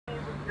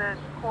the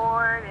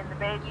cord and the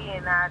baby,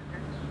 and I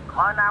just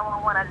called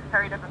 911. I just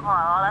hurried up and called.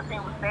 All I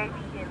seen was baby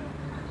and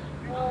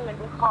boom, and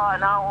just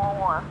called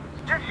 911.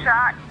 Just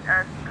shocked.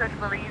 Couldn't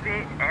believe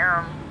it.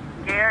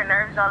 Scared,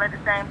 nervous all at the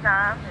same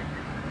time.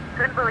 Just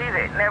couldn't believe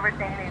it. Never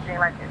seen anything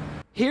like this.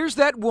 Here's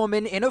that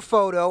woman in a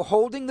photo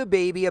holding the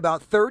baby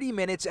about 30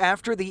 minutes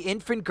after the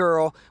infant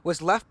girl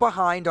was left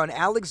behind on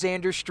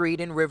Alexander Street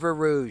in River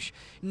Rouge.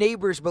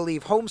 Neighbors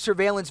believe home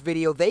surveillance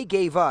video they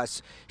gave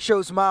us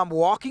shows mom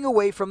walking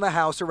away from the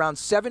house around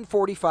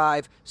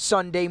 7:45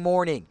 Sunday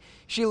morning.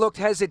 She looked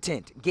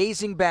hesitant,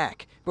 gazing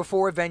back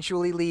before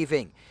eventually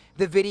leaving.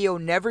 The video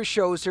never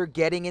shows her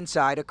getting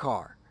inside a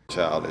car.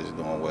 Child is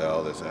doing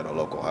well, is at a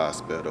local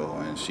hospital,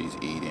 and she's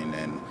eating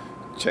and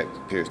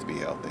appears to be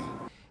healthy.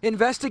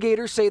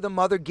 Investigators say the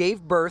mother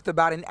gave birth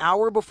about an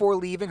hour before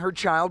leaving her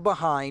child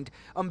behind,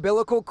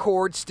 umbilical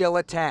cord still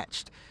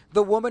attached.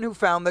 The woman who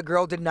found the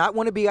girl did not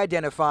want to be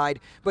identified,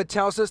 but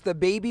tells us the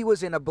baby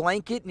was in a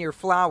blanket near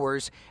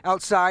flowers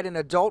outside an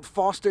adult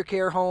foster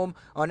care home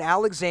on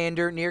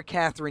Alexander near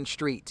Catherine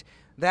Street.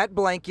 That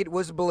blanket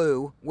was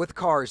blue with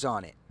cars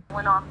on it.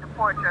 Went off the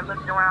porch, I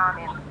looked around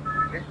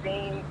and just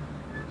seen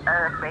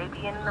a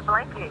baby in the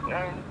blanket,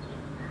 and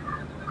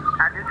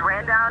I just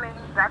ran down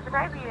and got the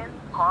baby and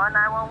called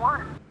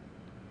 911.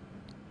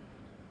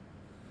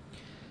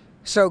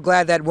 So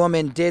glad that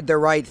woman did the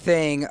right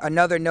thing.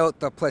 Another note,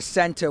 the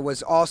placenta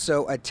was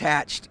also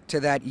attached to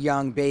that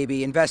young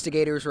baby.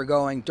 Investigators were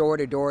going door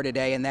to door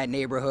today in that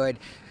neighborhood,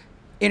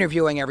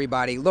 interviewing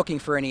everybody, looking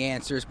for any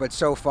answers, but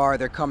so far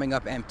they're coming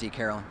up empty,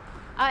 Carolyn.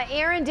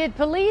 Aaron, did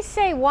police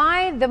say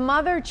why the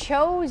mother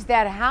chose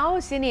that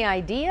house? Any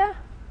idea?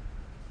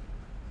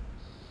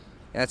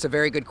 That's a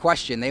very good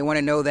question. They want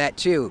to know that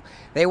too.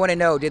 They want to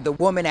know, did the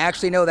woman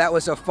actually know that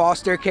was a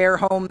foster care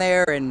home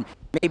there and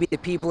maybe the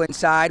people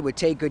inside would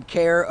take good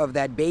care of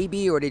that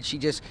baby, or did she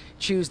just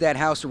choose that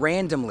house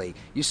randomly?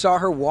 You saw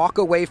her walk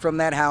away from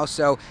that house,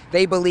 so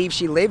they believe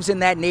she lives in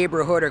that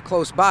neighborhood or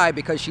close by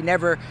because she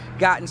never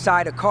got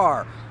inside a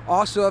car.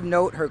 Also of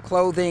note, her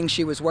clothing,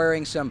 she was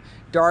wearing some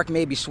dark,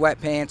 maybe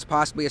sweatpants,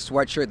 possibly a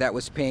sweatshirt that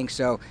was pink,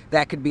 so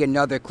that could be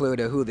another clue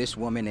to who this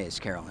woman is,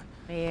 Carolyn.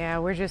 Yeah,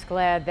 we're just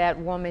glad that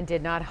woman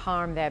did not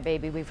harm that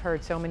baby. We've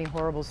heard so many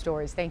horrible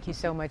stories. Thank you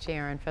so much,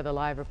 Aaron, for the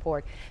live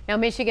report. Now,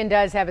 Michigan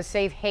does have a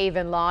safe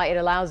haven law. It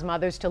allows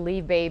mothers to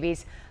leave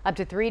babies up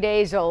to 3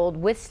 days old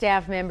with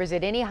staff members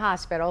at any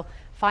hospital,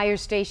 fire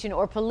station,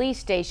 or police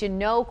station.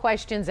 No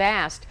questions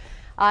asked.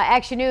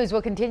 Action News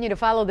will continue to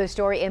follow this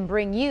story and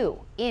bring you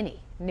any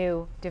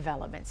new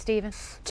developments. Stephen?